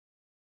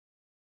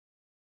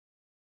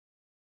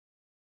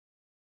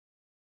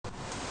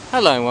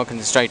Hello and welcome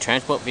to Stray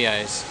Transport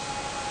Videos.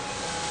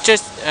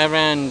 Just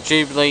around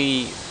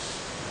Jubilee,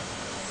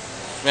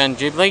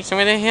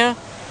 somewhere here.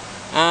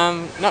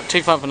 Not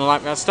too far from the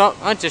light rail stop.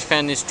 I just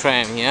found this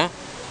tram here.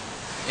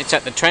 It's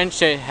at the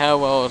Tramshed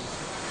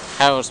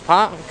Harold's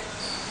Park.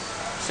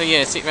 So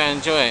yeah, sit around and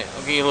enjoy it.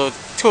 I'll give you a little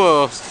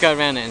tour to go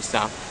around it and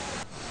stuff.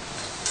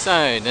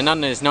 So the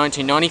number is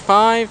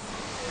 1995.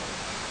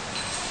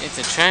 It's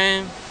a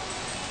tram.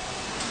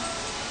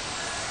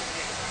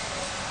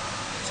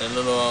 It's a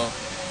little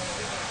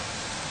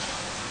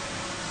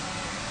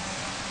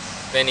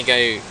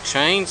Bendigo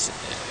Trains,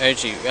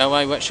 Urgent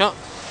Railway Workshop.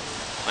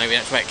 Maybe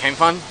that's where it came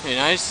from, who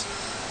knows.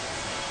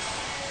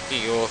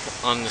 Get you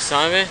off on the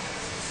side of it.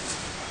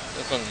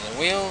 Look under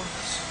the wheels.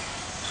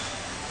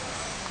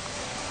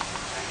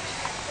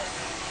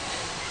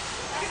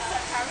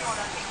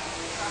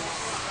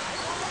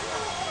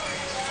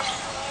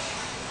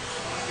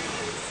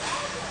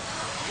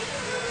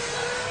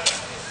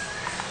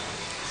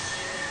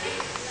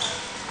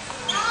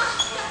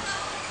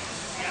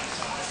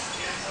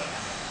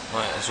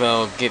 Might as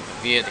well give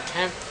a view of the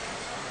cab,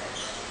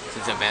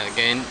 since I'm about to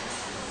go in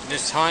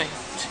this height.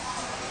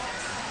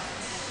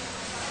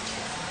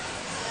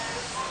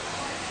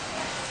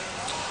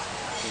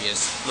 You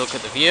just look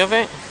at the view of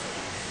it.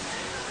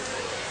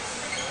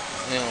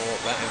 Now I'll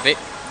walk back a bit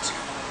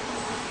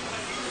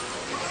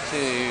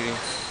to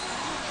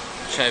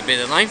show a bit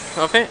of the length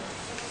of it.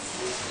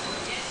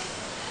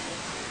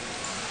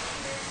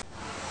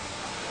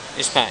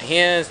 This part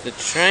here is the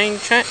train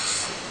tracks.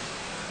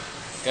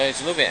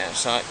 Goes a little bit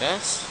outside,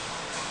 does,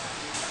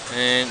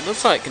 and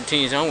looks like it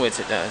continues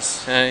onwards. It does.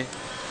 So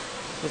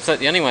looks like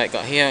the only way it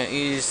got here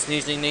is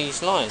using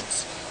these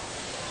lines.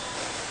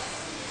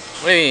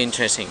 Very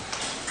interesting.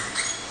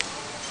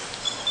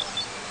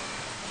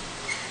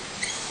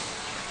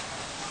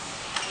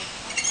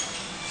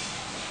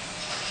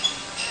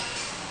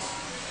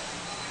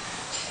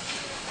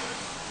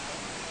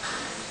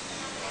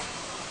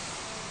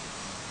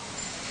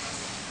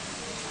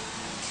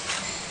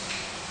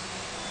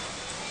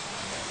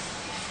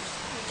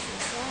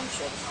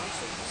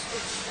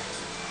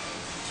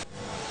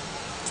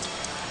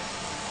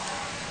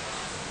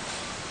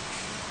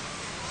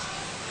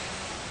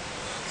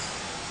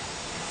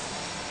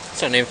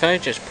 Certain info,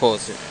 just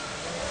pause it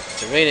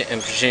to read it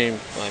and presume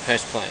I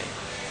press play.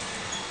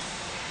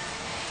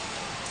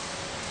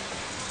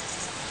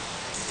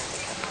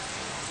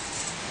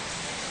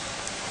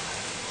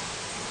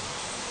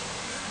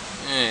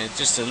 And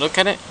just to look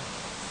at it.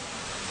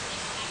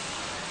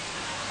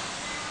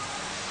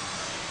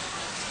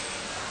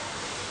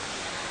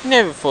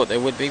 Never thought there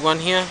would be one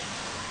here,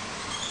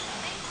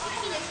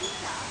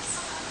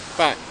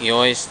 but you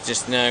always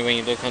just know when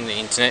you look on the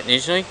internet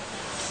usually.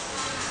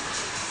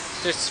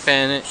 Just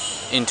found it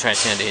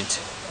interesting, I did.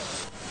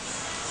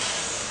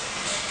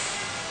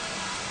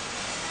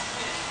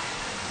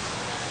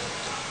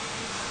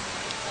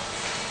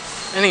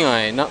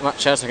 Anyway, not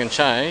much else I can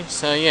show,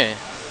 so yeah.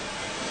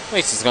 At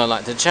least it's gonna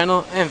like the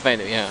channel and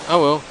favorite video. I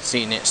will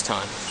see you next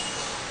time.